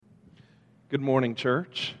Good morning,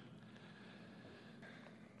 church.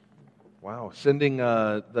 Wow, sending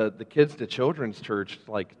the kids to children's church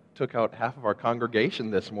took out half of our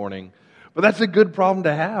congregation this morning. But that's a good problem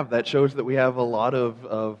to have. That shows that we have a lot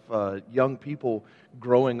of young people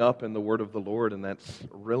growing up in the Word of the Lord, and that's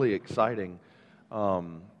really exciting.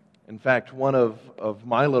 In fact, one of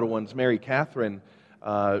my little ones, Mary Catherine,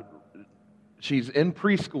 she's in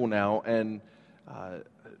preschool now, and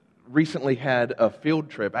recently had a field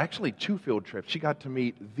trip, actually 2 field trips. She got to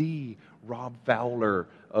meet the Rob Fowler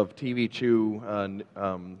of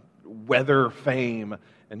TV2 weather fame,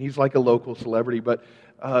 and he's like a local celebrity. But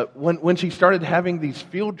when she started having these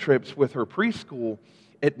field trips with her preschool,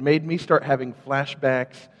 it made me start having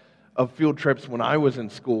flashbacks of field trips when I was in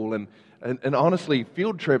school. And honestly,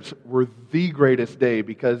 field trips were the greatest day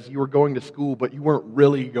because you were going to school, but you weren't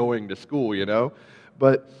really going to school, you know?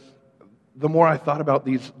 But the more I thought about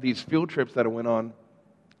these field trips that I went on,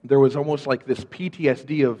 there was almost like this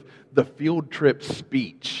PTSD of the field trip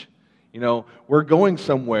speech. You know, we're going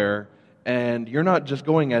somewhere, and you're not just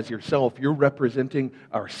going as yourself, you're representing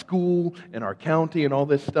our school and our county and all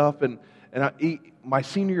this stuff. And my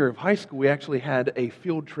senior year of high school, we actually had a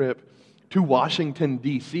field trip to Washington,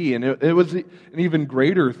 D.C., and it was an even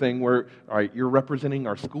greater thing where, all right, you're representing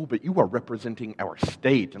our school, but you are representing our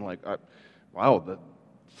state. And wow, the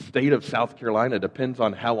state of South Carolina depends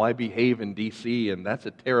on how I behave in D.C., and that's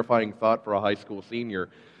a terrifying thought for a high school senior.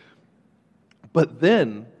 But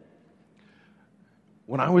then,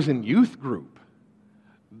 when I was in youth group,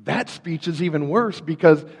 that speech is even worse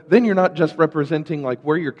because then you're not just representing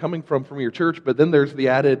where you're coming from your church, but then there's the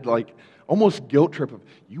added almost guilt trip of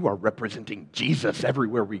you are representing Jesus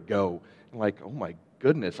everywhere we go. And oh my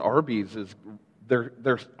goodness, Arby's is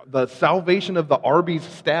the salvation of the Arby's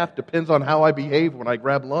staff depends on how I behave when I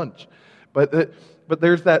grab lunch. But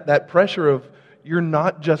there's that pressure of you're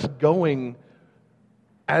not just going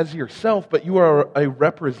as yourself, but you are a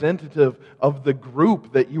representative of the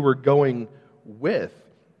group that you were going with.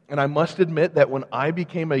 And I must admit that when I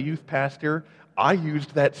became a youth pastor, I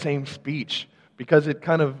used that same speech because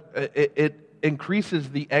it increases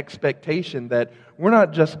the expectation that we're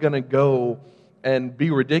not just going to go and be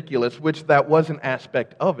ridiculous, which that was an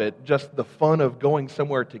aspect of it, just the fun of going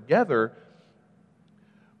somewhere together.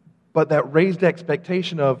 But that raised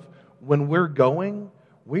expectation of when we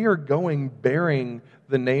are going bearing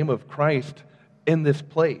the name of Christ in this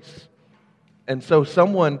place. And so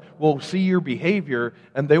someone will see your behavior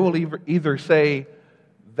and they will either say,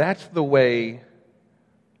 that's the way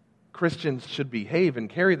Christians should behave and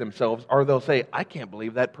carry themselves, or they'll say, I can't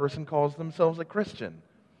believe that person calls themselves a Christian.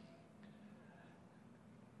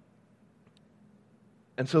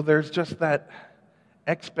 And so there's just that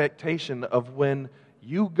expectation of when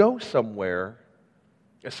you go somewhere,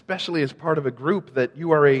 especially as part of a group, that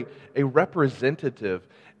you are a representative.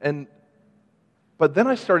 But then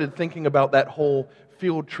I started thinking about that whole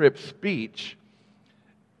field trip speech,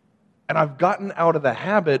 and I've gotten out of the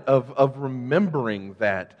habit of remembering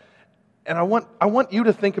that. And I want you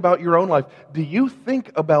to think about your own life. Do you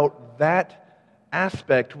think about that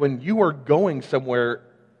aspect when you are going somewhere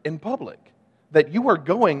in public? That you are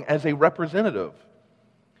going as a representative.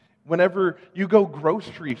 Whenever you go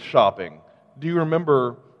grocery shopping, do you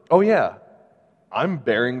remember, oh yeah, I'm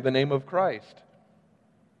bearing the name of Christ?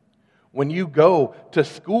 When you go to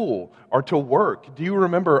school or to work, do you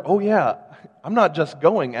remember, oh yeah, I'm not just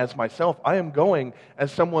going as myself, I am going as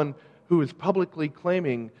someone who is publicly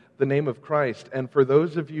claiming the name of Christ. And for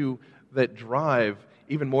those of you that drive,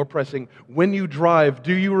 even more pressing, when you drive,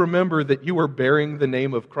 do you remember that you are bearing the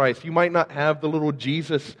name of Christ? You might not have the little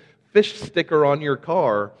Jesus fish sticker on your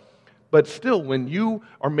car, but still, when you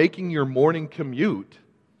are making your morning commute,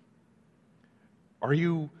 are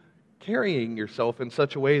you carrying yourself in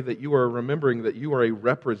such a way that you are remembering that you are a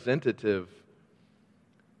representative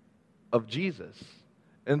of Jesus?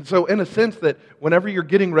 And so, in a sense, that whenever you're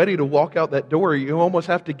getting ready to walk out that door, you almost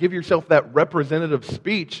have to give yourself that representative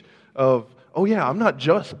speech of, oh yeah, I'm not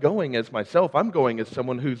just going as myself, I'm going as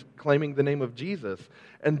someone who's claiming the name of Jesus.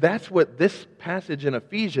 And that's what this passage in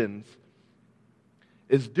Ephesians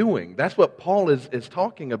is doing. That's what Paul is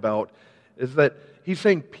talking about, is that he's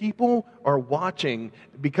saying people are watching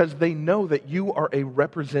because they know that you are a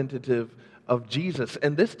representative of Jesus.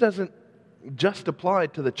 And this doesn't just apply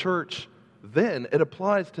to the church then, it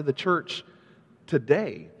applies to the church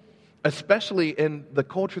today. Especially in the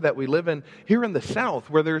culture that we live in here in the South,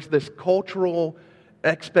 where there's this cultural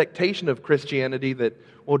expectation of Christianity that,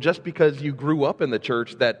 well, just because you grew up in the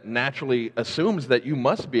church, that naturally assumes that you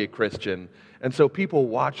must be a Christian. And so people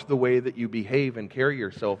watch the way that you behave and carry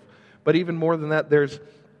yourself. But even more than that, there's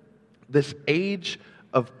this age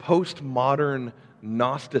of postmodern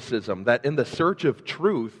Gnosticism, that in the search of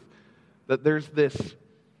truth, that there's this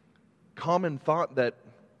common thought that,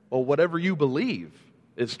 well, whatever you believe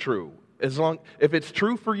is true. If it's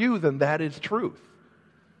true for you, then that is truth.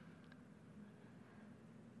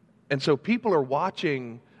 And so people are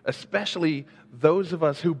watching, especially those of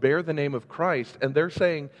us who bear the name of Christ, and they're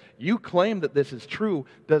saying, you claim that this is true.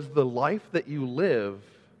 Does the life that you live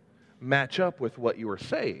match up with what you are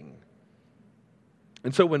saying?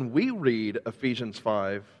 And so when we read Ephesians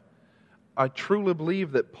 5, I truly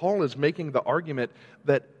believe that Paul is making the argument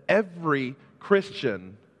that every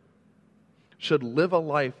Christian should live a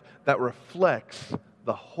life that reflects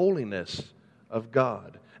the holiness of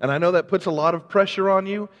God. And I know that puts a lot of pressure on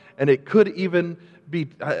you, and it could even be,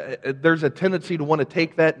 there's a tendency to want to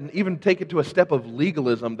take that and even take it to a step of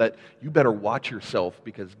legalism that you better watch yourself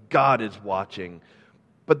because God is watching.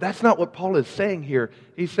 But that's not what Paul is saying here.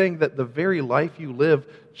 He's saying that the very life you live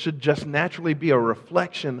should just naturally be a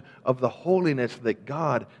reflection of the holiness that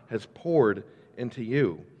God has poured into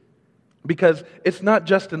you. Because it's not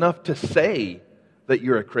just enough to say that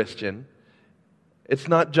you're a Christian. It's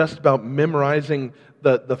not just about memorizing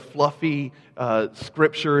the fluffy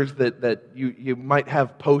scriptures that you might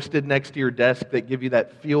have posted next to your desk that give you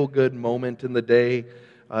that feel-good moment in the day.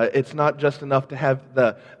 It's not just enough to have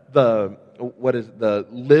the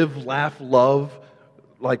live, laugh, love,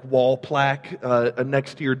 like wall plaque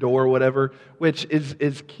next to your door or whatever, which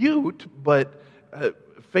is cute, but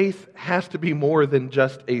faith has to be more than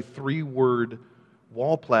just a 3-word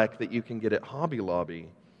wall plaque that you can get at Hobby Lobby.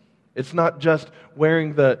 It's not just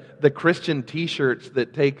wearing the Christian T-shirts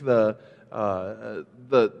that take the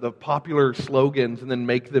popular slogans and then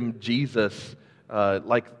make them Jesus.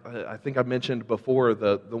 Like I think I mentioned before,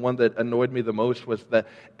 the one that annoyed me the most was the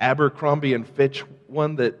Abercrombie and Fitch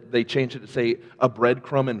one that they changed it to say a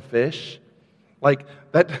breadcrumb and fish. Like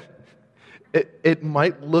that, it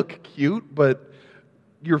might look cute, but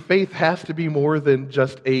your faith has to be more than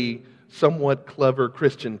just a somewhat clever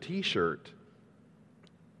Christian T-shirt.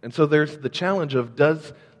 And so there's the challenge of,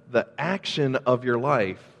 does the action of your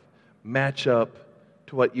life match up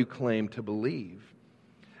to what you claim to believe?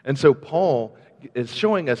 And so Paul is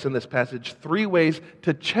showing us in this passage 3 ways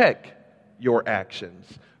to check your actions.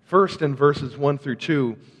 First, in verses 1 through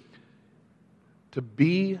 2, to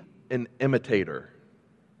be an imitator.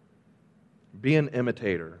 Be an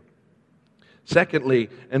imitator. Secondly,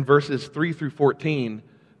 in verses 3 through 14,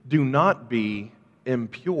 do not be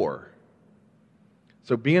impure.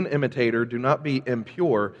 So be an imitator, do not be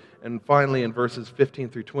impure. And finally, in verses 15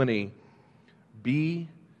 through 20, be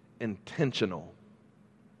intentional.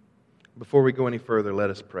 Before we go any further, let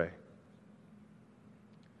us pray.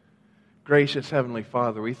 Gracious Heavenly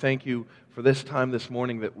Father, we thank you for this time this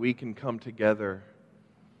morning that we can come together,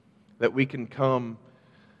 that we can come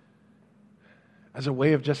as a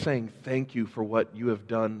way of just saying thank you for what you have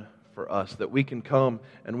done for us, that we can come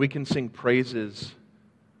and we can sing praises,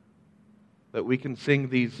 that we can sing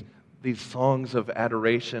these songs of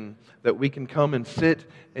adoration, that we can come and sit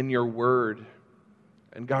in your word.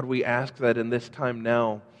 And God, we ask that in this time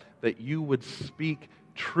now, that you would speak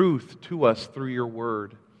truth to us through your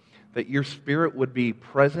word, that your Spirit would be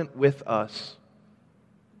present with us,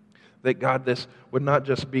 that God, this would not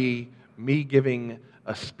just be me giving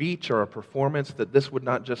a speech or a performance, that this would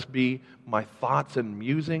not just be my thoughts and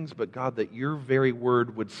musings, but God, that your very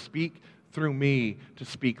word would speak through me to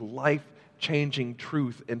speak life-changing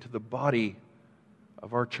truth into the body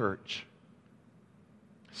of our church.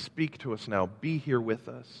 Speak to us now. Be here with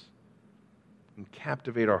us and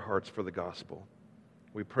captivate our hearts for the gospel.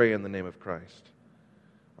 We pray in the name of Christ.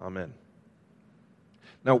 Amen.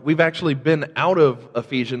 Now, we've actually been out of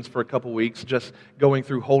Ephesians for a couple weeks, just going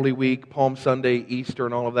through Holy Week, Palm Sunday, Easter,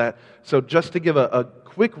 and all of that. So just to give a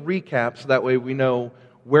quick recap, so that way we know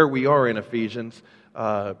where we are in Ephesians,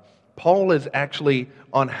 Paul is actually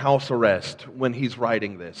on house arrest when he's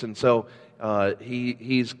writing this. And so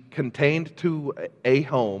he's contained to a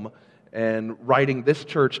home and writing this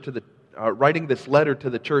letter to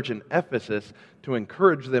the church in Ephesus to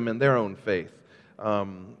encourage them in their own faith.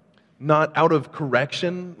 Not out of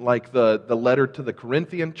correction like the letter to the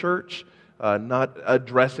Corinthian church, not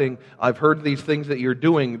addressing, I've heard these things that you're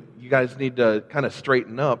doing, you guys need to kind of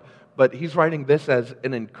straighten up. But he's writing this as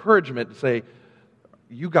an encouragement to say,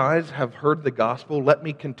 you guys have heard the gospel, let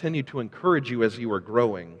me continue to encourage you as you are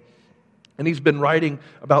growing. And he's been writing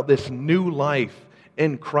about this new life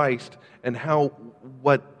in Christ and how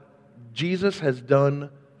what Jesus has done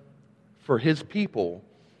for his people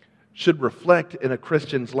should reflect in a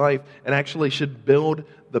Christian's life and actually should build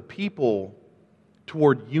the people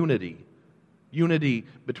toward unity. unity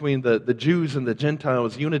between the Jews and the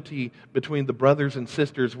Gentiles, unity between the brothers and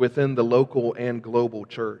sisters within the local and global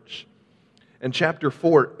church. And chapter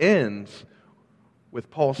 4 ends with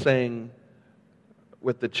Paul saying,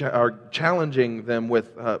 challenging them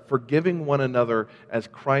with forgiving one another as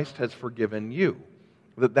Christ has forgiven you.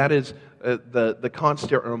 That is the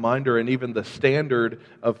constant reminder and even the standard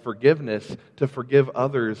of forgiveness, to forgive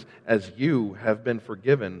others as you have been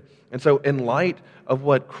forgiven. And so in light of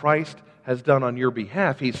what Christ has done on your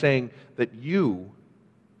behalf, he's saying that you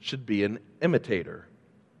should be an imitator.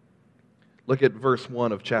 Look at verse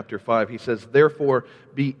 1 of chapter 5. He says, "Therefore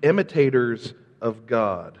be imitators of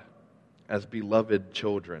God as beloved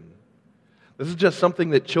children." This is just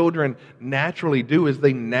something that children naturally do, is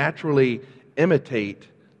they naturally imitate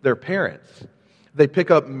their parents. They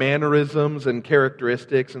pick up mannerisms and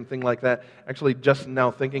characteristics and things like that. Actually, just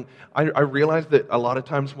now thinking, I realize that a lot of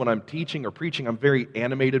times when I'm teaching or preaching, I'm very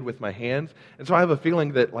animated with my hands. And so I have a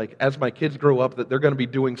feeling that, like, as my kids grow up, that they're going to be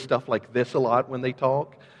doing stuff like this a lot when they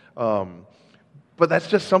talk. But that's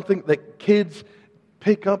just something that kids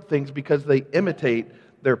pick up things because they imitate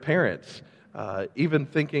their parents. Even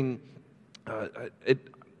thinking,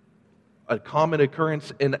 a common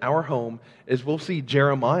occurrence in our home is we'll see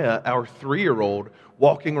Jeremiah, our 3-year-old,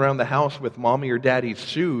 walking around the house with mommy or daddy's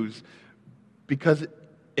shoes because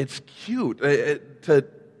it's cute to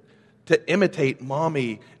imitate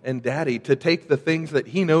mommy and daddy, to take the things that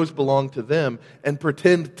he knows belong to them and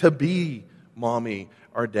pretend to be mommy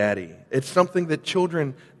or daddy. It's something that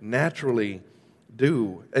children naturally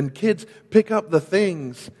do. And kids pick up the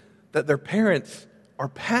things that their parents are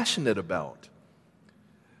passionate about.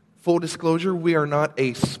 Full disclosure, we are not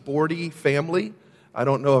a sporty family. I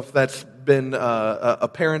don't know if that's been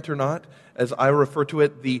apparent or not, as I refer to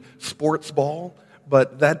it, the sports ball.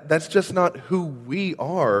 But that's just not who we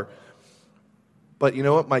are. But you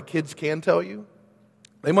know what my kids can tell you?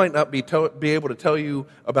 They might not be able to tell you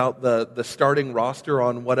about the starting roster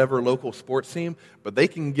on whatever local sports team, but they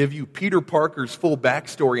can give you Peter Parker's full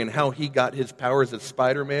backstory and how he got his powers as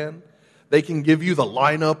Spider-Man. They can give you the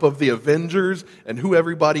lineup of the Avengers and who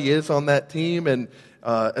everybody is on that team. And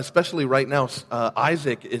especially right now,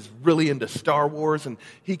 Isaac is really into Star Wars, and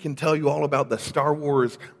he can tell you all about the Star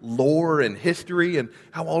Wars lore and history and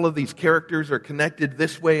how all of these characters are connected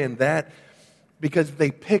this way and that, because they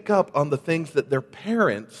pick up on the things that their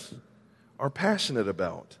parents are passionate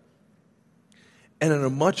about. And in a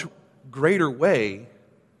much greater way,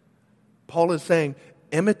 Paul is saying,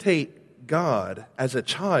 imitate God as a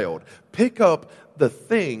child. Pick up the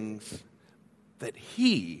things that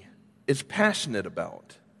he is passionate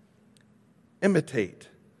about. Imitate.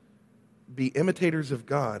 Be imitators of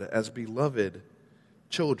God as beloved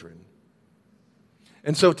children.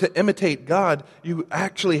 And so to imitate God, you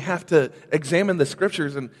actually have to examine the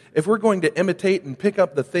scriptures. And if we're going to imitate and pick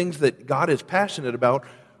up the things that God is passionate about,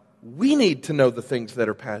 we need to know the things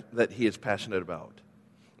that he is passionate about.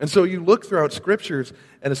 And so you look throughout scriptures,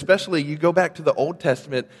 and especially you go back to the Old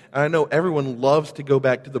Testament. And I know everyone loves to go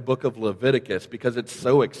back to the book of Leviticus because it's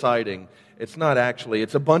so exciting. It's not actually.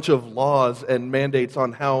 It's a bunch of laws and mandates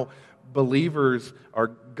on how believers, or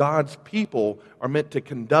God's people, are meant to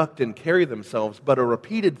conduct and carry themselves. But a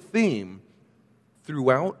repeated theme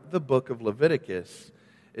throughout the book of Leviticus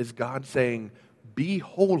is God saying, "Be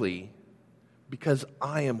holy because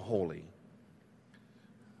I am holy.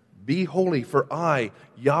 Be holy, for I,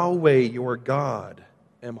 Yahweh your God,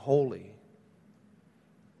 am holy."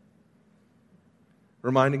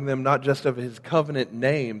 Reminding them not just of his covenant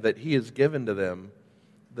name that he has given to them,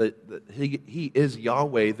 that he is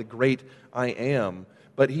Yahweh, the great I am,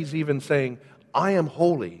 but he's even saying, I am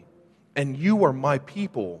holy, and you are my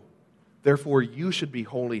people, therefore you should be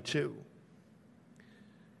holy too.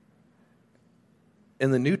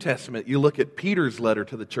 In the New Testament, you look at Peter's letter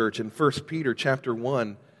to the church in 1 Peter chapter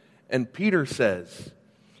 1, and Peter says,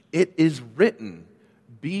 "It is written,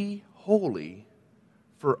 be holy,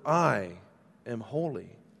 for I am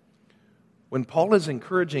holy." When Paul is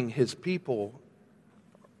encouraging his people,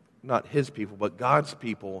 not his people, but God's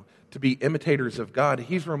people, to be imitators of God,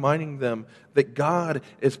 he's reminding them that God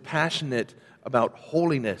is passionate about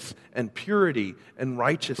holiness and purity and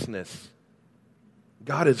righteousness.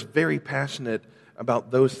 God is very passionate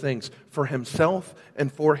about those things for himself and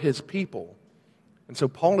for his people. And so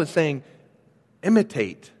Paul is saying,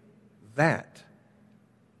 imitate that.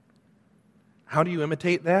 How do you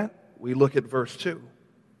imitate that? We look at verse 2.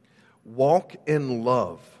 Walk in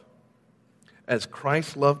love, as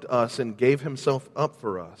Christ loved us and gave himself up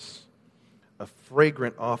for us, a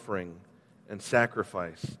fragrant offering and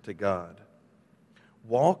sacrifice to God.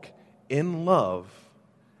 Walk in love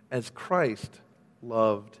as Christ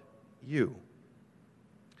loved you.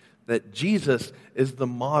 that Jesus is the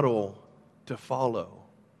model to follow.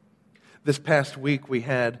 This past week we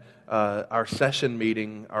had our session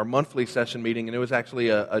meeting, our monthly session meeting, and it was actually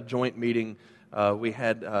a joint meeting. We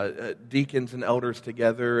had deacons and elders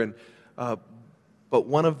together, and but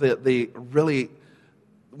one of the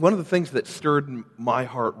things that stirred my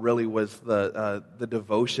heart really was the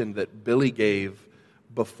devotion that Billy gave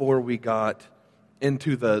before we got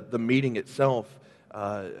into the meeting itself.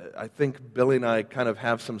 I think Billy and I kind of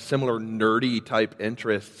have some similar nerdy type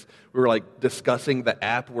interests. We were like discussing the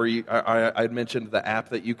app where I mentioned the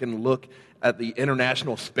app that you can look at the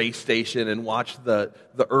International Space Station and watch the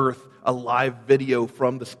Earth, a live video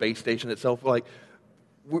from the space station itself. Like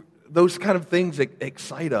those kind of things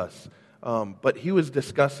excite us. But he was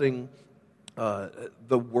discussing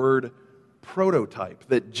the word prototype,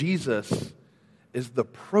 that Jesus is the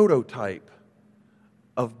prototype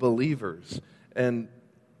of believers. And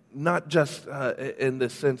not just in the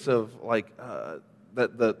sense of like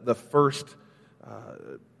the first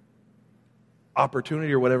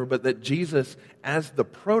opportunity or whatever, but that Jesus as the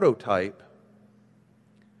prototype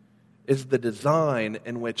is the design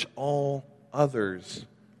in which all others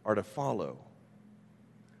are to follow.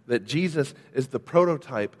 That Jesus is the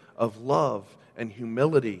prototype of love and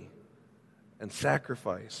humility and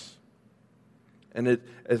sacrifice. And it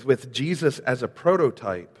is with Jesus as a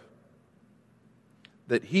prototype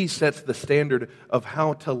that he sets the standard of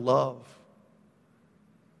how to love.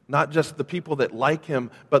 Not just the people that like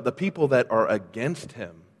him, but the people that are against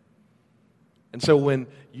him. And so when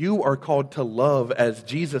you are called to love as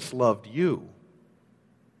Jesus loved you,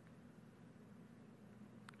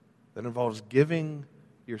 that involves giving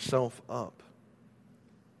yourself up.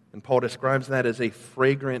 And Paul describes that as a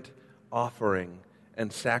fragrant offering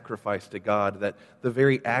and sacrifice to God, that the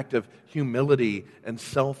very act of humility and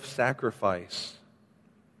self-sacrifice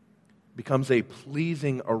becomes a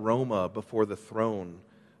pleasing aroma before the throne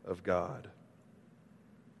of God.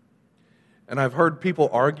 And I've heard people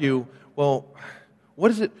argue, well, what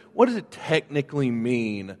does it technically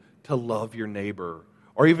mean to love your neighbor?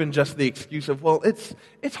 Or even just the excuse of, well, it's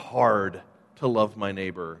hard to love my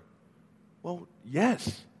neighbor. Well,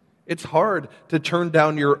 yes, it's hard to turn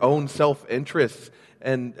down your own self-interests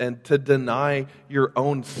and to deny your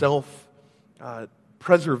own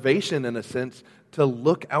self-preservation, in a sense, to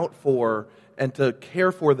look out for and to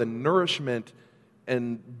care for the nourishment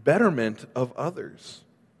and betterment of others.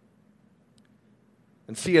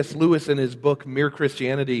 And C.S. Lewis, in his book, Mere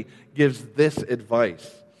Christianity, gives this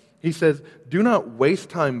advice. He says, do not waste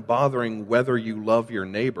time bothering whether you love your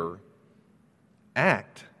neighbor.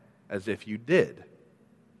 Act as if you did.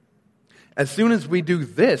 As soon as we do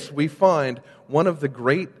this, we find one of the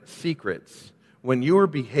great secrets. When you are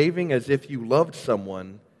behaving as if you loved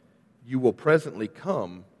someone, you will presently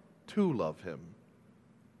come to love him.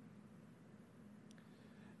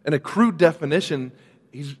 In a crude definition,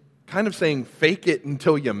 he's kind of saying, fake it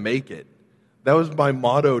until you make it. That was my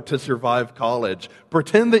motto to survive college.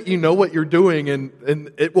 Pretend that you know what you're doing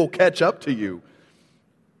and it will catch up to you.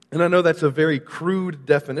 And I know that's a very crude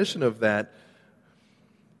definition of that,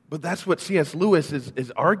 but that's what C.S. Lewis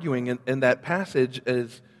is arguing in that passage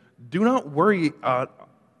is, do not worry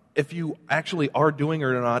if you actually are doing it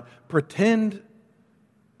or not. Pretend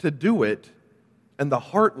to do it, and the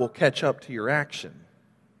heart will catch up to your action.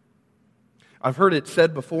 I've heard it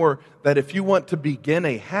said before that if you want to begin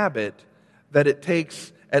a habit, that it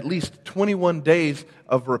takes at least 21 days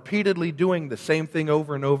of repeatedly doing the same thing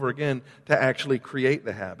over and over again to actually create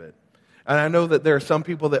the habit. And I know that there are some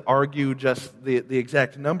people that argue just the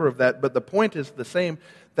exact number of that, but the point is the same,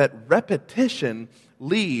 that repetition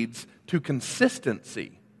leads to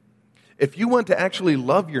consistency. If you want to actually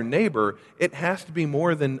love your neighbor, it has to be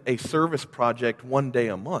more than a service project one day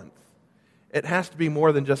a month. It has to be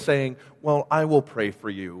more than just saying, well, I will pray for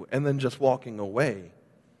you, and then just walking away.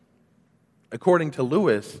 According to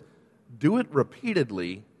Lewis, do it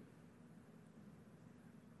repeatedly,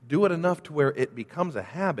 do it enough to where it becomes a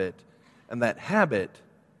habit, and that habit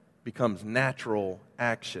becomes natural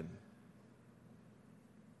action.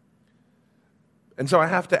 And so I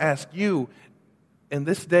have to ask you, in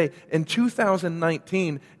this day, in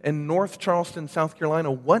 2019, in North Charleston, South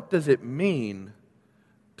Carolina, what does it mean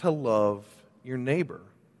to love your neighbor?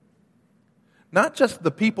 Not just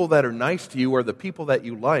the people that are nice to you or the people that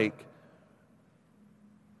you like,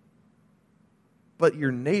 but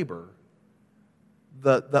your neighbor,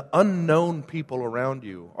 the unknown people around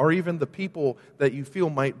you, or even the people that you feel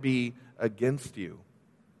might be against you.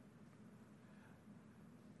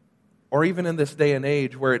 Or even in this day and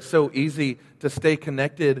age where it's so easy to stay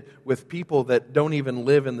connected with people that don't even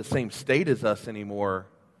live in the same state as us anymore,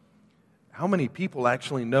 How many people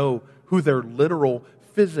actually know who their literal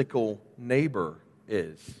physical neighbor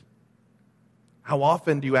is? How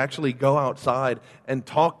often do you actually go outside and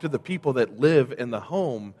talk to the people that live in the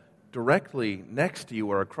home directly next to you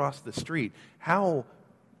or across the street? How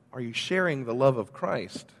are you sharing the love of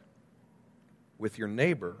Christ with your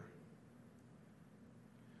neighbor?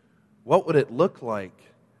 What would it look like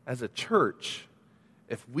as a church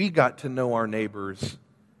if we got to know our neighbors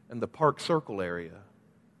in the Park Circle area,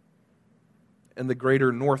 in the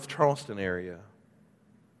greater North Charleston area?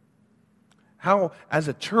 How, as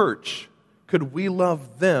a church, could we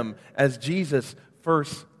love them as Jesus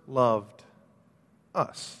first loved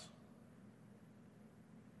us?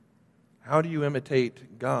 How do you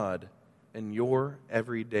imitate God in your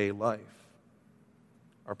everyday life?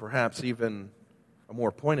 Or perhaps even a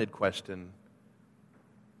more pointed question,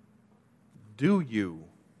 do you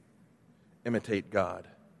imitate God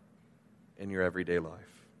in your everyday life?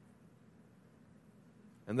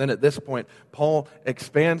 And then at this point, Paul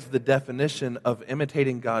expands the definition of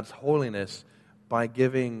imitating God's holiness by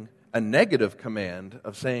giving a negative command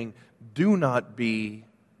of saying, do not be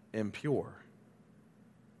impure.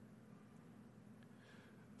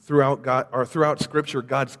 Throughout Scripture,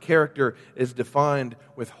 God's character is defined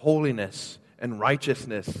with holiness and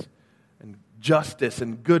righteousness and justice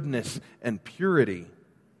and goodness and purity.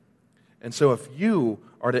 And so if you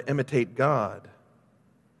are to imitate God,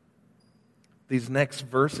 these next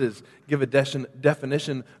verses give a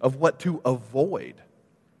definition of what to avoid.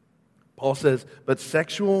 Paul says, but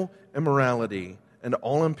sexual immorality and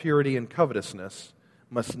all impurity and covetousness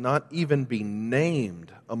must not even be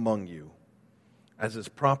named among you, as is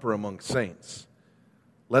proper among saints.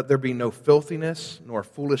 Let there be no filthiness, nor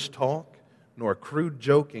foolish talk, nor crude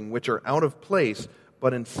joking, which are out of place,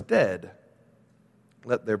 but instead,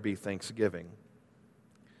 let there be thanksgiving.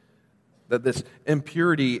 That this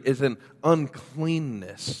impurity is an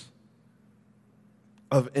uncleanness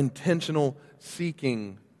of intentional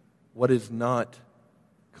seeking what is not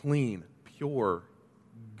clean, pure,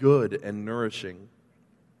 good, and nourishing.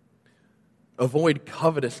 Avoid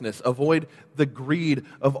covetousness. Avoid the greed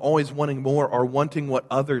of always wanting more or wanting what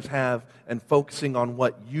others have and focusing on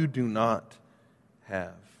what you do not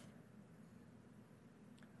have.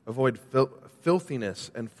 Avoid filthiness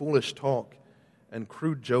and foolish talk and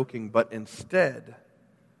crude joking, but instead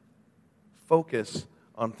focus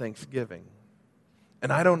on thanksgiving.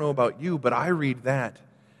 And I don't know about you, but I read that,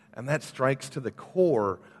 and that strikes to the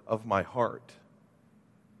core of my heart.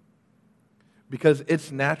 Because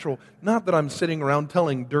it's natural, not that I'm sitting around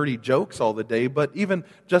telling dirty jokes all the day, but even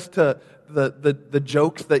just to the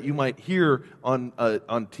jokes that you might hear on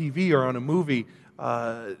TV or on a movie,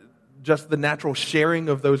 just the natural sharing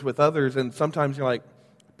of those with others, and sometimes you're like,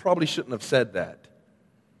 probably shouldn't have said that.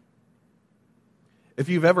 If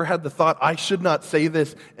you've ever had the thought, I should not say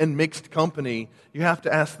this in mixed company, you have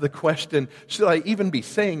to ask the question, should I even be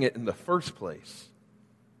saying it in the first place?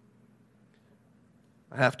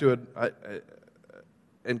 I have to,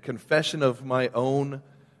 in confession of my own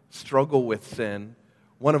struggle with sin,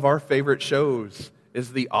 one of our favorite shows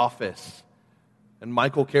is The Office. And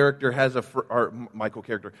Michael Scott has a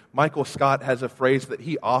phrase that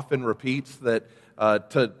he often repeats that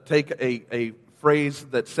to take a phrase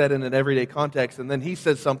that's said in an everyday context, and then he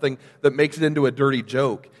says something that makes it into a dirty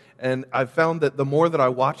joke. And I've found that the more that I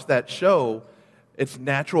watch that show, it's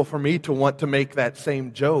natural for me to want to make that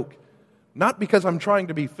same joke. Not because I'm trying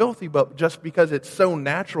to be filthy, but just because it's so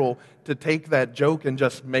natural to take that joke and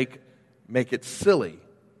just make it silly.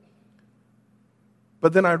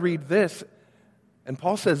 But then I read this, and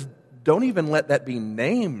Paul says, don't even let that be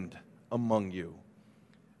named among you.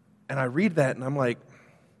 And I read that, and I'm like,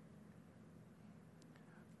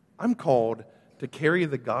 I'm called to carry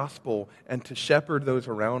the gospel and to shepherd those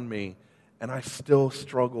around me, and I still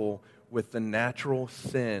struggle with the natural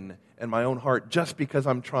sin in my own heart just because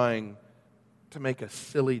I'm trying to make a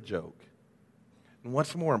silly joke. And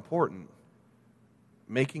what's more important,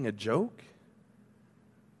 making a joke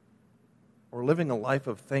or living a life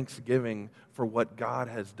of thanksgiving for what God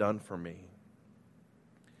has done for me?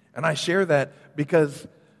 And I share that because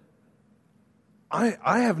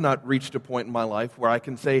I have not reached a point in my life where I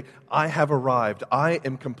can say, I have arrived. I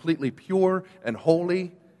am completely pure and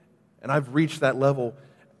holy, and I've reached that level.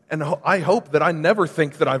 And I hope that I never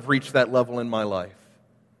think that I've reached that level in my life.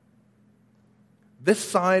 This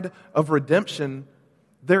side of redemption,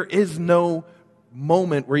 there is no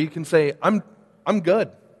moment where you can say, I'm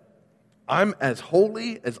good. I'm as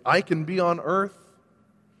holy as I can be on earth.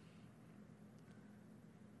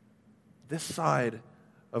 This side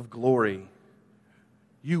of glory,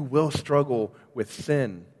 you will struggle with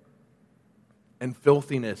sin and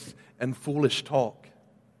filthiness and foolish talk.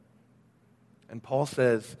 And Paul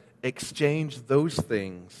says, exchange those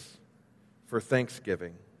things for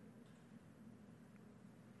thanksgiving.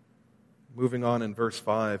 Moving on in verse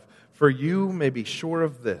 5, for you may be sure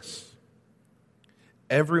of this: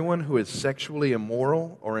 everyone who is sexually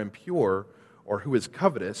immoral or impure, or who is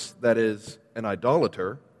covetous, that is, an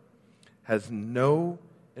idolater, has no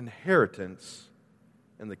inheritance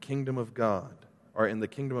in the kingdom of God, or in the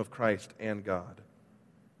kingdom of Christ and God.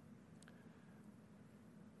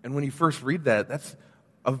 And when you first read that, that's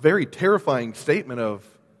a very terrifying statement of,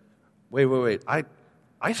 wait,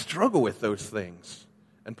 I struggle with those things.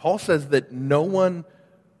 And Paul says that no one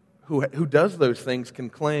who does those things can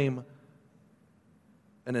claim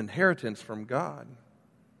an inheritance from God.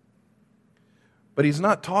 But he's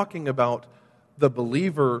not talking about the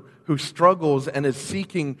believer who struggles and is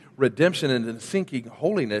seeking redemption and is seeking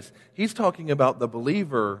holiness. He's talking about the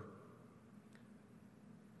believer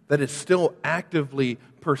that is still actively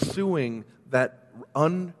pursuing that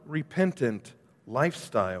unrepentant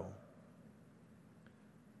lifestyle.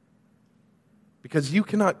 Because you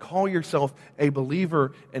cannot call yourself a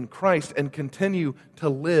believer in Christ and continue to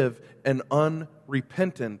live in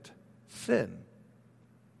unrepentant sin.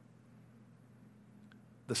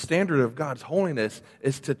 The standard of God's holiness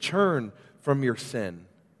is to turn from your sin.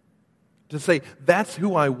 To say, that's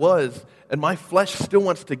who I was, and my flesh still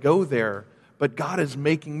wants to go there, but God is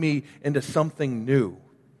making me into something new.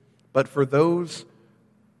 But for those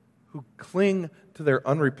who cling to their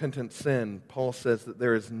unrepentant sin, Paul says that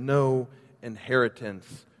there is no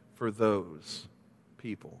inheritance for those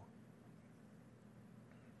people.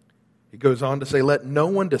 He goes on to say, let no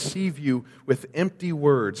one deceive you with empty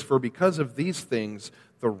words, for because of these things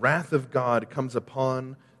the wrath of God comes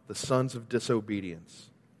upon the sons of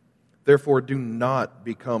disobedience. Therefore do not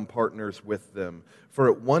become partners with them. For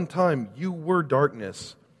at one time you were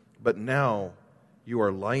darkness, but now you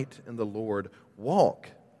are light in the Lord. Walk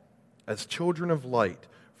as children of light,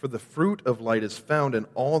 for the fruit of light is found in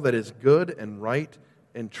all that is good and right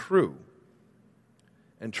and true.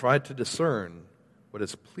 And try to discern what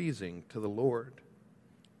is pleasing to the Lord.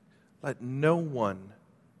 Let no one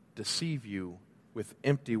deceive you with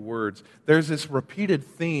empty words. There's this repeated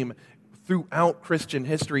theme throughout Christian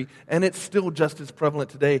history, and it's still just as prevalent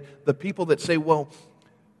today. The people that say, well,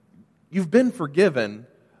 you've been forgiven,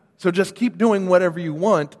 so just keep doing whatever you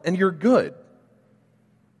want, and you're good.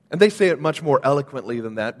 And they say it much more eloquently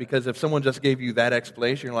than that, because if someone just gave you that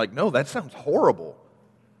explanation, you're like, no, that sounds horrible.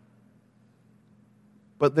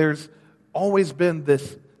 But there's always been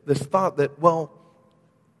this thought that, well,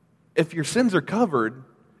 if your sins are covered,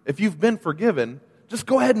 if you've been forgiven, just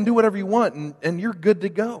go ahead and do whatever you want, and you're good to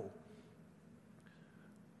go.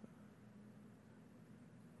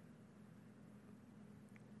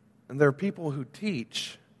 And there are people who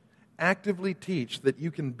actively teach that you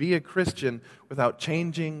can be a Christian without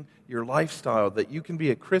changing your lifestyle, that you can be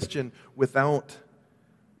a Christian without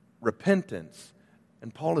repentance.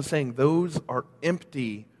 And Paul is saying those are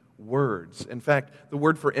empty words. In fact, the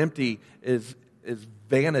word for empty is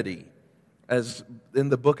vanity. As in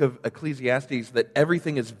the book of Ecclesiastes, that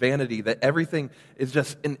everything is vanity, that everything is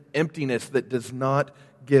just an emptiness that does not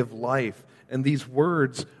give life. And these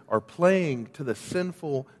words are playing to the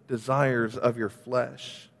sinful desires of your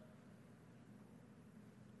flesh.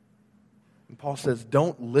 And Paul says,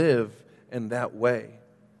 don't live in that way,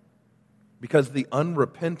 because the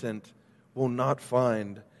unrepentant will not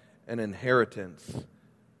find an inheritance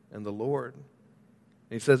in the Lord. And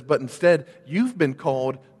he says, but instead, you've been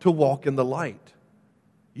called to walk in the light.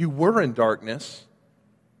 You were in darkness,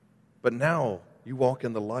 but now you walk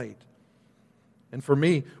in the light. And for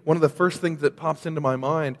me, one of the first things that pops into my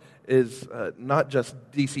mind is not just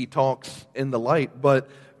DC Talks in the light, but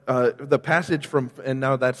the passage from, and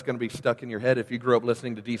now that's going to be stuck in your head if you grew up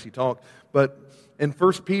listening to DC Talk, but in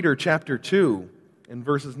 1 Peter chapter 2, in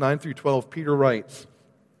verses 9 through 12, Peter writes,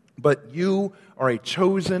 but you are a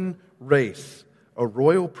chosen race, a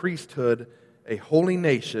royal priesthood, a holy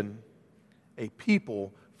nation, a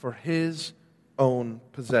people for His own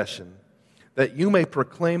possession, that you may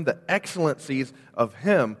proclaim the excellencies of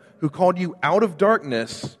Him who called you out of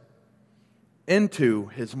darkness into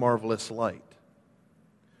His marvelous light.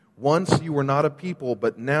 Once you were not a people,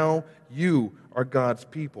 but now you are God's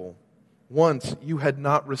people. Once you had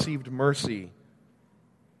not received mercy,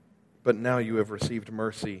 but now you have received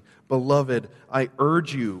mercy. Beloved, I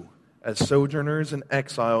urge you, as sojourners and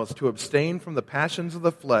exiles, to abstain from the passions of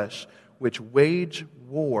the flesh, which wage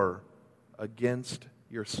war against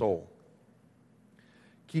your soul.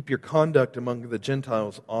 Keep your conduct among the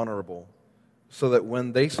Gentiles honorable, so that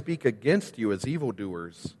when they speak against you as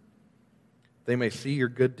evildoers, they may see your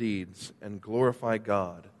good deeds and glorify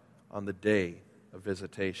God on the day of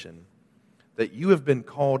visitation. That you have been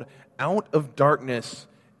called out of darkness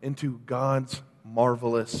into God's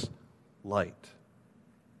marvelous light.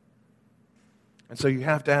 And so you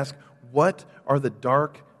have to ask, what are the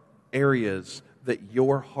dark areas that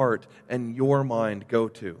your heart and your mind go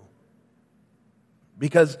to?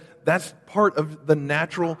 Because that's part of the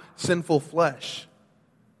natural sinful flesh.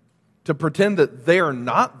 To pretend that they are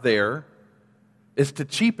not there is to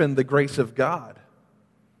cheapen the grace of God.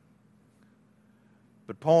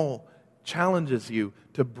 But Paul challenges you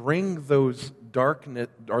to bring those dark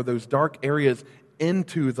areas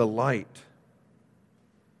into the light.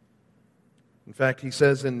 In fact, he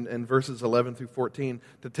says in verses 11 through 14,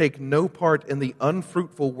 to take no part in the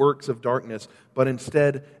unfruitful works of darkness, but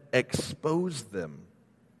instead expose them.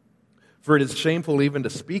 For it is shameful even to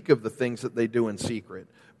speak of the things that they do in secret.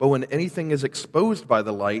 But when anything is exposed by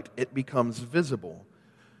the light, it becomes visible.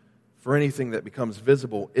 For anything that becomes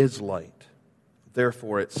visible is light.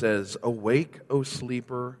 Therefore it says, awake, O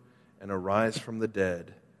sleeper, and arise from the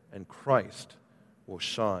dead, and Christ will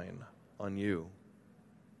shine on you.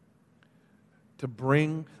 To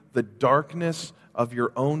bring the darkness of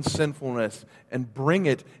your own sinfulness and bring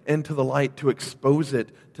it into the light, to expose it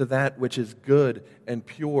to that which is good and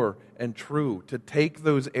pure and true, to take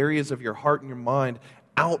those areas of your heart and your mind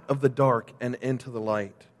out of the dark and into the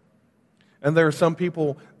light. And there are some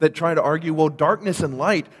people that try to argue, well, darkness and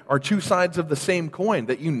light are two sides of the same coin,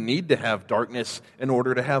 that you need to have darkness in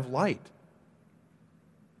order to have light.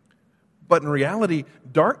 But in reality,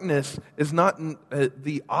 darkness is not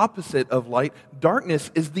the opposite of light. Darkness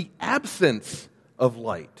is the absence of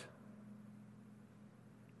light.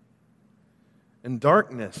 In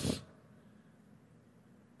darkness,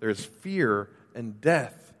 there's fear and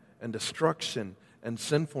death and destruction and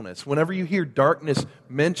sinfulness. Whenever you hear darkness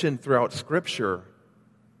mentioned throughout Scripture,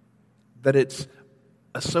 that it's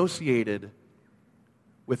associated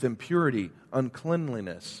with impurity,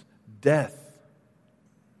 uncleanliness, death.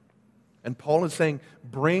 And Paul is saying,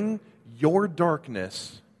 bring your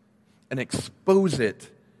darkness and expose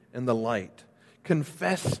it in the light.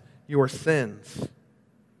 Confess your sins.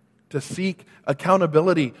 To seek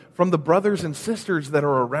accountability from the brothers and sisters that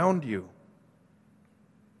are around you.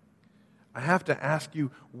 I have to ask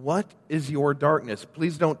you, what is your darkness?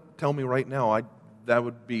 Please don't tell me right now. That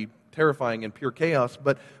would be terrifying and pure chaos.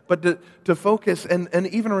 But to focus and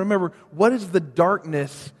even remember, what is the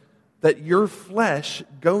darkness that your flesh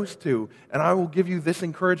goes to? And I will give you this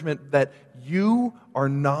encouragement that you are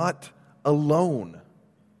not alone.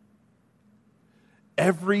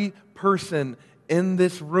 Every person in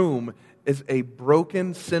this room is a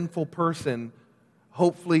broken, sinful person,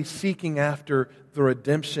 hopefully seeking after the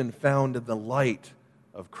redemption found in the light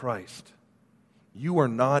of Christ. You are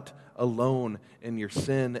not alone in your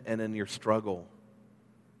sin and in your struggle.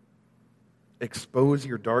 Expose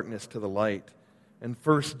your darkness to the light. In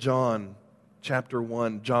 1 John chapter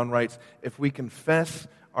 1, John writes, if we confess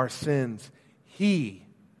our sins, He,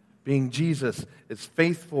 being Jesus, is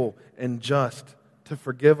faithful and just to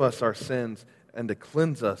forgive us our sins and to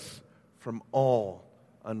cleanse us from all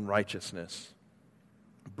unrighteousness.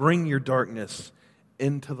 Bring your darkness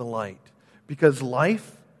into the light. Because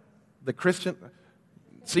life, the Christian...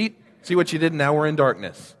 See what you did? Now we're in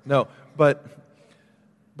darkness. No, but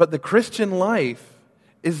the Christian life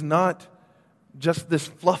is not just this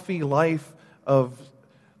fluffy life of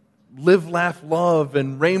live, laugh, love,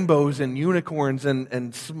 and rainbows and unicorns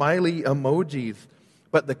and smiley emojis.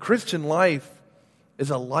 But the Christian life is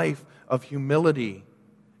a life of humility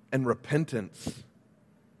and repentance.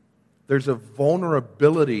 There's a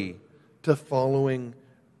vulnerability to following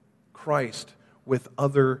Christ with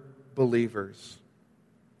other believers.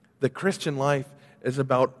 The Christian life is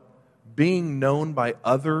about being known by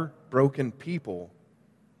other broken people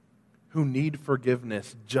who need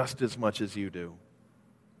forgiveness just as much as you do.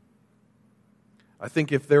 I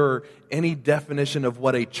think if there are any definition of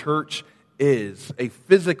what a church is, a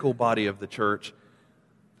physical body of the church,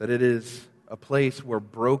 that it is a place where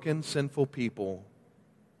broken, sinful people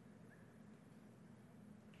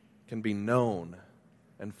can be known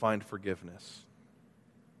and find forgiveness.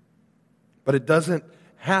 But it doesn't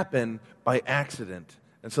happen by accident.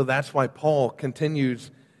 And so that's why Paul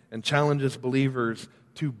continues and challenges believers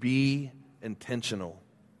to be intentional.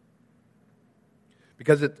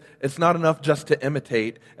 Because it's not enough just to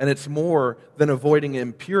imitate, and it's more than avoiding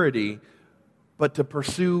impurity, but to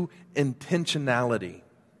pursue intentionality.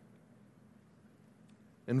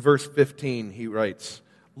 In verse 15, he writes,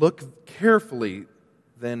 look carefully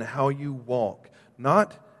then how you walk,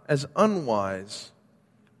 not as unwise,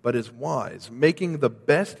 but is wise, making the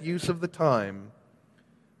best use of the time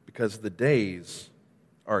because the days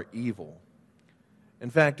are evil. In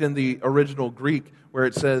fact, in the original Greek, where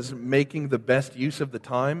it says making the best use of the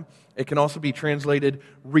time, it can also be translated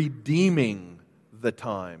redeeming the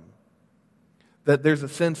time. That there's a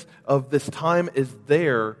sense of this time is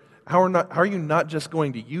there. How are you not just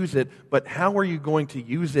going to use it, but how are you going to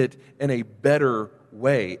use it in a better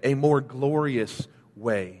way, a more glorious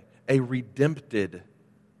way, a redempted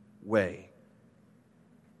way?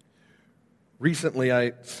 Recently,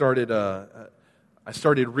 I started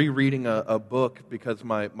rereading a book because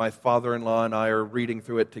my father-in-law and I are reading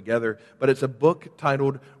through it together. But it's a book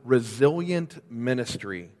titled Resilient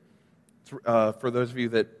Ministry. For those of you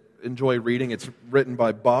that enjoy reading, it's written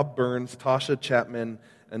by Bob Burns, Tasha Chapman,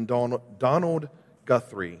 and Donald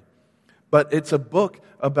Guthrie. But it's a book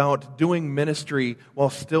about doing ministry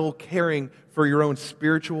while still caring for your own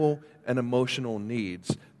spiritual and emotional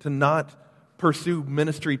needs. To not pursue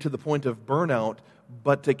ministry to the point of burnout,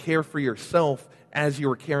 but to care for yourself as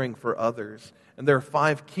you're caring for others. And there are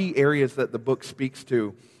 5 key areas that the book speaks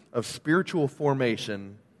to of spiritual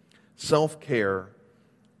formation, self-care,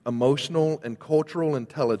 emotional and cultural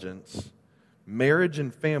intelligence, marriage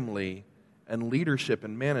and family, and leadership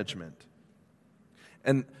and management.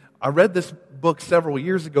 And I read this book several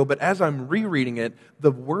years ago, but as I'm rereading it,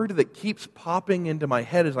 the word that keeps popping into my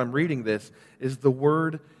head as I'm reading this is the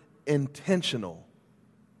word intentional.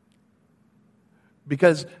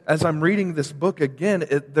 Because as I'm reading this book again,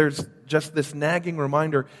 there's just this nagging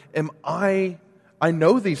reminder, I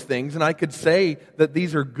know these things and I could say that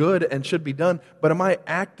these are good and should be done, but am I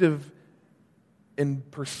active in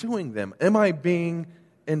pursuing them? Am I being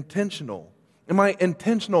intentional? Am I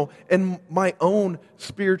intentional in my own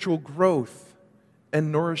spiritual growth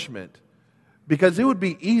and nourishment? Because it would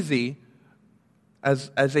be easy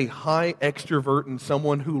as a high extrovert and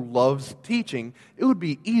someone who loves teaching, it would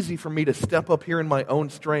be easy for me to step up here in my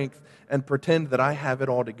own strength and pretend that I have it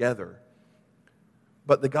all together.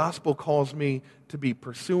 But the gospel calls me to be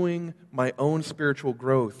pursuing my own spiritual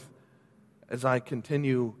growth as I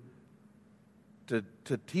continue to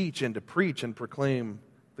teach and to preach and proclaim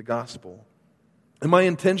the gospel. Am I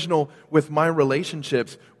intentional with my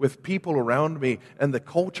relationships with people around me and the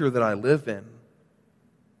culture that I live in?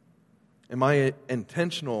 Am I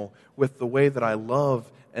intentional with the way that I love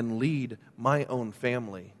and lead my own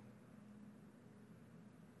family?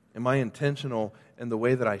 Am I intentional in the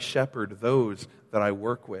way that I shepherd those that I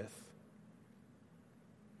work with?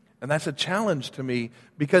 And that's a challenge to me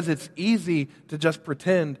because it's easy to just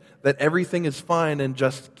pretend that everything is fine and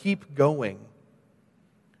just keep going.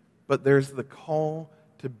 But there's the call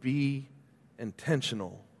to be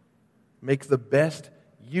intentional. Make the best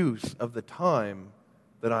use of the time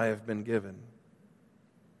that I have been given.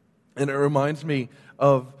 And it reminds me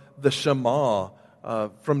of the Shema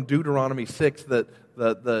from Deuteronomy 6, that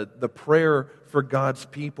the prayer for God's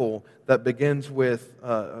people that begins with,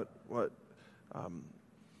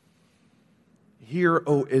 Hear,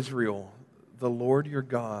 O Israel, the Lord your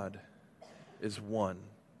God is one.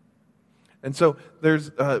 And so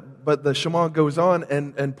but the Shema goes on,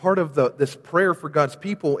 and part of this prayer for God's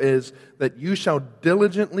people is that you shall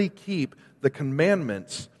diligently keep the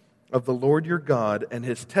commandments of the Lord your God and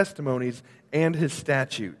His testimonies and His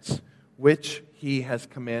statutes, which He has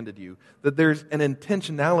commanded you. That there's an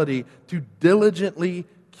intentionality to diligently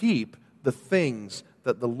keep the things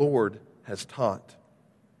that the Lord has taught.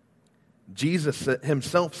 Jesus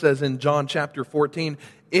Himself says in John chapter 14,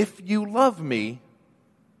 if you love me,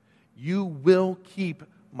 you will keep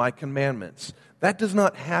my commandments. That does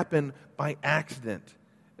not happen by accident.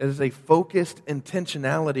 It is a focused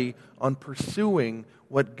intentionality on pursuing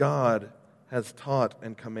what God has taught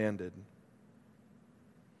and commanded.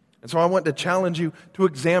 And so I want to challenge you to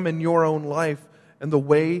examine your own life and the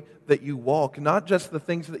way that you walk, not just the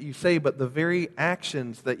things that you say, but the very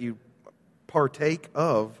actions that you partake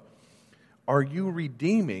of. Are you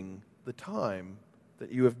redeeming the time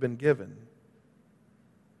that you have been given?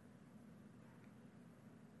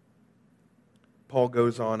 Paul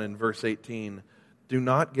goes on in verse 18, do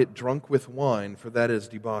not get drunk with wine, for that is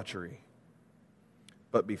debauchery,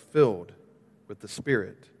 but be filled with the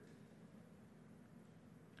Spirit.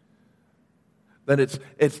 That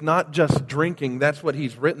it's not just drinking, that's what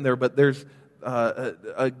he's written there, but there's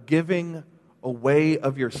a giving away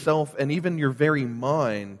of yourself and even your very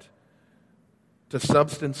mind to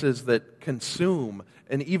substances that consume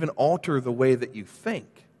and even alter the way that you think.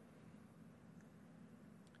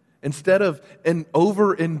 Instead of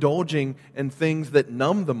overindulging in things that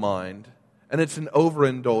numb the mind, and it's an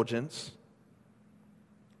overindulgence,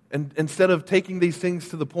 And instead of taking these things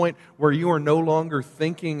to the point where you are no longer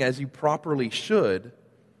thinking as you properly should,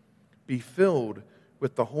 be filled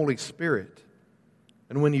with the Holy Spirit.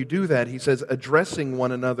 And when you do that, he says, addressing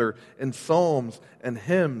one another in psalms and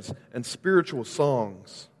hymns and spiritual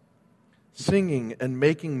songs, singing and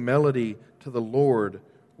making melody to the Lord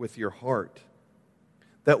with your heart.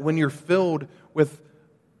 That when you're filled with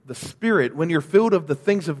the Spirit, when you're filled of the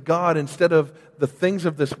things of God instead of the things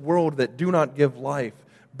of this world that do not give life,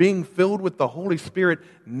 being filled with the Holy Spirit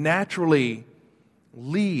naturally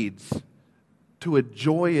leads to a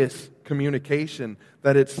joyous communication,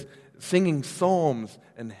 that it's singing psalms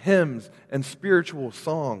and hymns and spiritual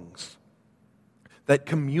songs. That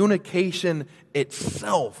communication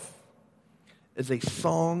itself is a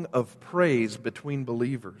song of praise between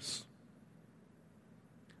believers.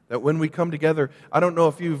 That when we come together, I don't know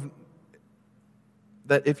if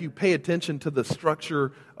if you pay attention to the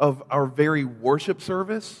structure of our very worship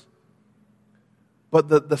service, but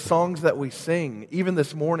the songs that we sing, even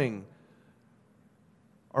this morning,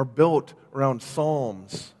 are built around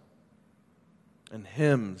psalms and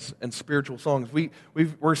hymns and spiritual songs.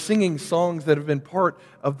 We're singing songs that have been part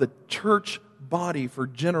of the church body for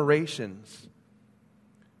generations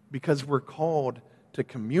because we're called to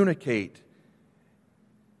communicate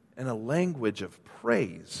in a language of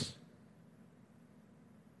praise.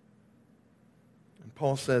 And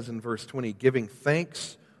Paul says in verse 20, giving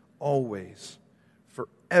thanks always for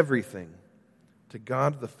everything to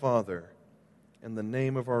God the Father in the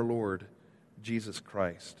name of our Lord Jesus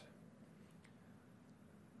Christ.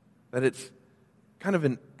 That it's kind of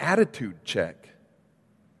an attitude check.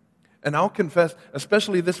 And I'll confess,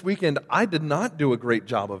 especially this weekend, I did not do a great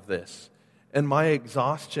job of this. And my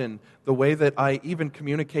exhaustion, the way that I even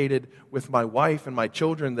communicated with my wife and my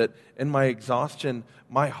children, that in my exhaustion,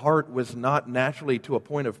 my heart was not naturally to a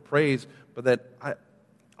point of praise, but that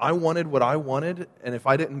I wanted what I wanted, and if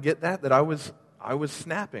I didn't get that I was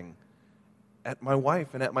snapping at my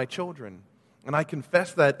wife and at my children. And I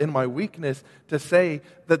confess that in my weakness to say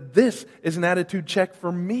that this is an attitude check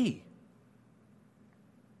for me.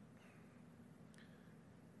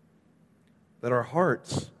 That our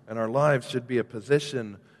hearts and our lives should be a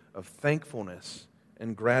position of thankfulness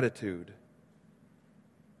and gratitude.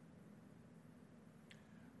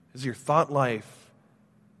 Is your thought life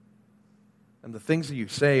and the things that you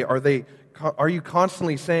say, are you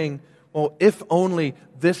constantly saying, well, if only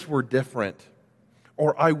this were different,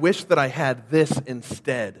 or I wish that I had this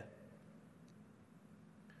instead?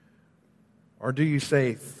 Or do you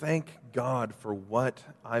say, thank God for what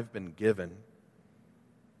I've been given?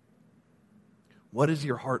 What is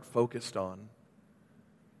your heart focused on?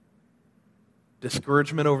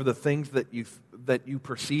 Discouragement over the things that you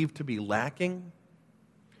perceive to be lacking?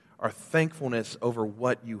 Or thankfulness over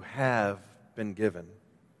what you have been given?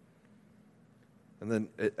 And then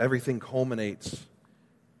everything culminates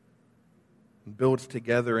and builds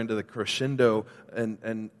together into the crescendo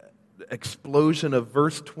and explosion of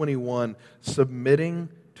verse 21, submitting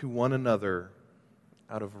to one another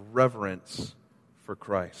out of reverence for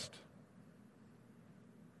Christ.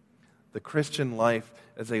 The Christian life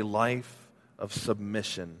is a life of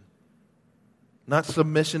submission. Not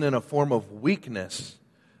submission in a form of weakness,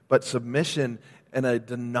 but submission in a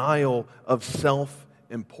denial of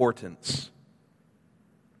self-importance.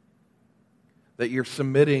 That you're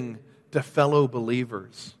submitting to fellow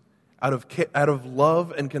believers out of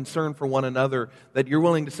love and concern for one another, that you're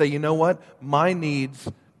willing to say, you know what? My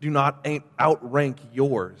needs do not outrank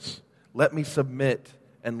yours. Let me submit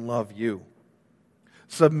and love you.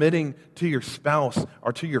 Submitting to your spouse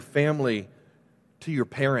or to your family, to your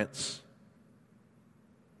parents.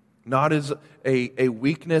 Not as a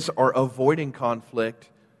weakness or avoiding conflict,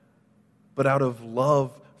 but out of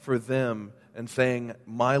love for them and saying,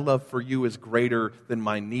 my love for you is greater than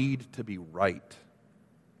my need to be right.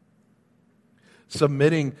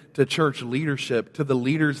 Submitting to church leadership, to the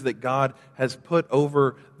leaders that God has put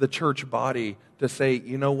over the church body, to say,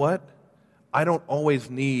 you know what? I don't always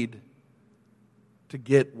need to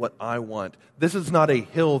get what I want. This is not a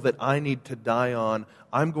hill that I need to die on.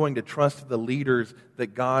 I'm going to trust the leaders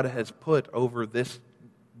that God has put over this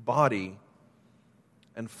body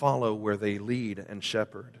and follow where they lead and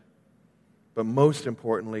shepherd. But most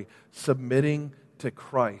importantly, submitting to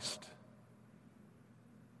Christ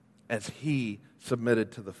as He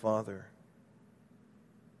submitted to the Father.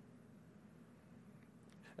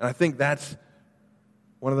 And I think that's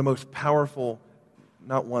one of the most powerful,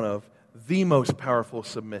 the most powerful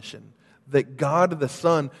submission. That God the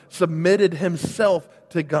Son submitted Himself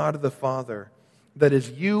to God the Father. That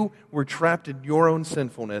as you were trapped in your own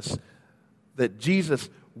sinfulness, that Jesus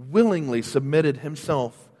willingly submitted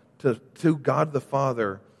Himself to God the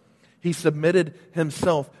Father. He submitted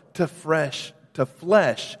himself to flesh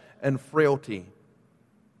and frailty.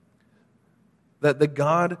 That the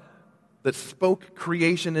God that spoke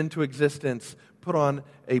creation into existence put on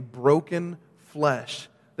a broken flesh.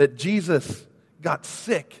 That Jesus got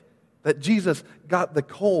sick. That Jesus got the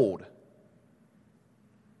cold.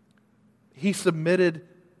 He submitted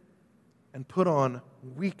and put on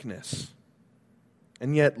weakness,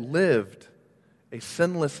 and yet lived a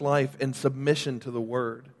sinless life in submission to the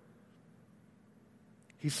Word.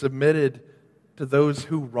 He submitted to those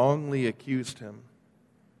who wrongly accused him.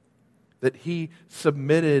 That he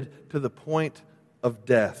submitted to the point of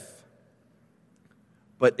death.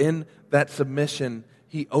 But in that submission,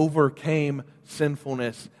 he overcame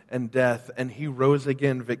sinfulness and death, and he rose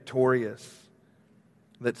again victorious.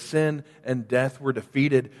 That sin and death were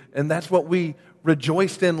defeated. And that's what we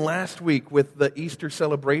rejoiced in last week with the Easter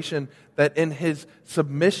celebration, that in his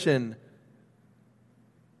submission,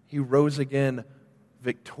 he rose again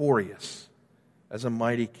victorious as a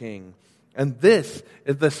mighty king. And this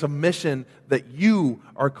is the submission that you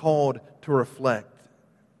are called to reflect,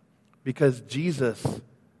 because Jesus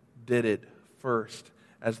did it first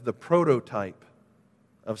as the prototype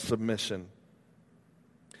of submission.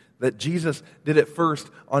 That Jesus did it first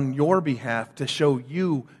on your behalf to show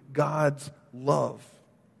you God's love.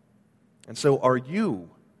 And so are you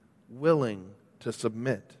willing to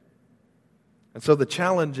submit? And so the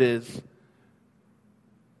challenge is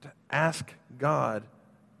to ask God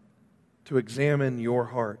to examine your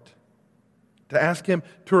heart. To ask Him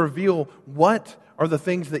to reveal what are the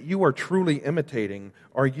things that you are truly imitating.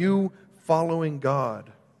 Are you following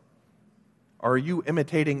God? Are you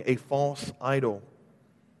imitating a false idol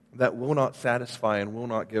that will not satisfy and will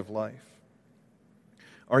not give life?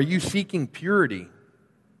 Are you seeking purity?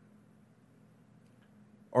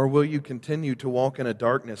 Or will you continue to walk in a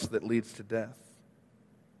darkness that leads to death?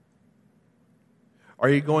 Are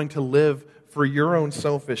you going to live for your own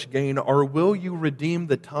selfish gain, or will you redeem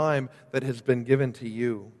the time that has been given to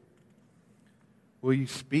you? Will you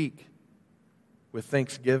speak with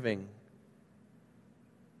thanksgiving?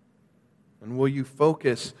 And will you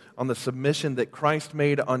focus on the submission that Christ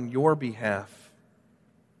made on your behalf,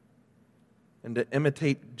 and to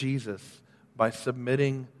imitate Jesus by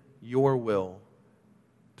submitting your will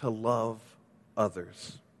to love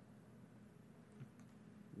others?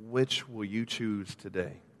 Which will you choose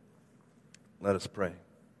today? Let us pray.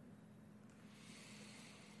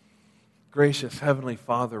 Gracious Heavenly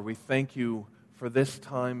Father, we thank you for this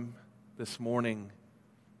time this morning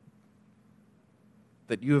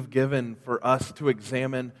that you have given for us to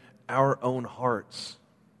examine our own hearts.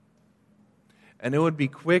 And it would be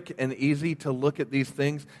quick and easy to look at these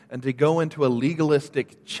things and to go into a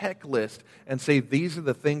legalistic checklist and say, these are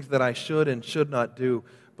the things that I should and should not do.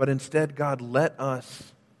 But instead, God, let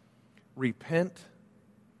us repent.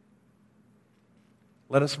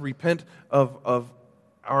 Let us repent of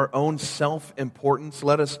our own self-importance.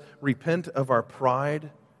 Let us repent of our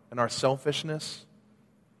pride and our selfishness.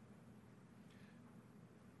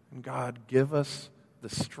 And God, give us the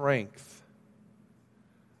strength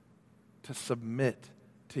to submit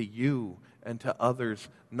to you and to others,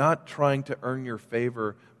 not trying to earn your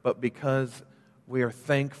favor, but because we are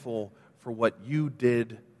thankful for what you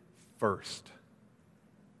did first.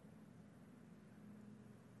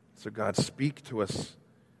 So God, speak to us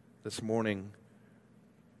this morning.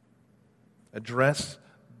 Address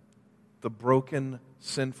the broken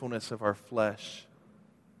sinfulness of our flesh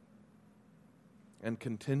and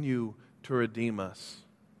continue to redeem us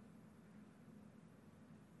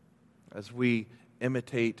as we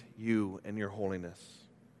imitate you and your holiness.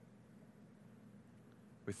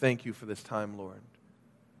 We thank you for this time, Lord,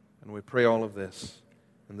 and we pray all of this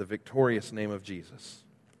in the victorious name of Jesus.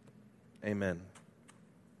 Amen.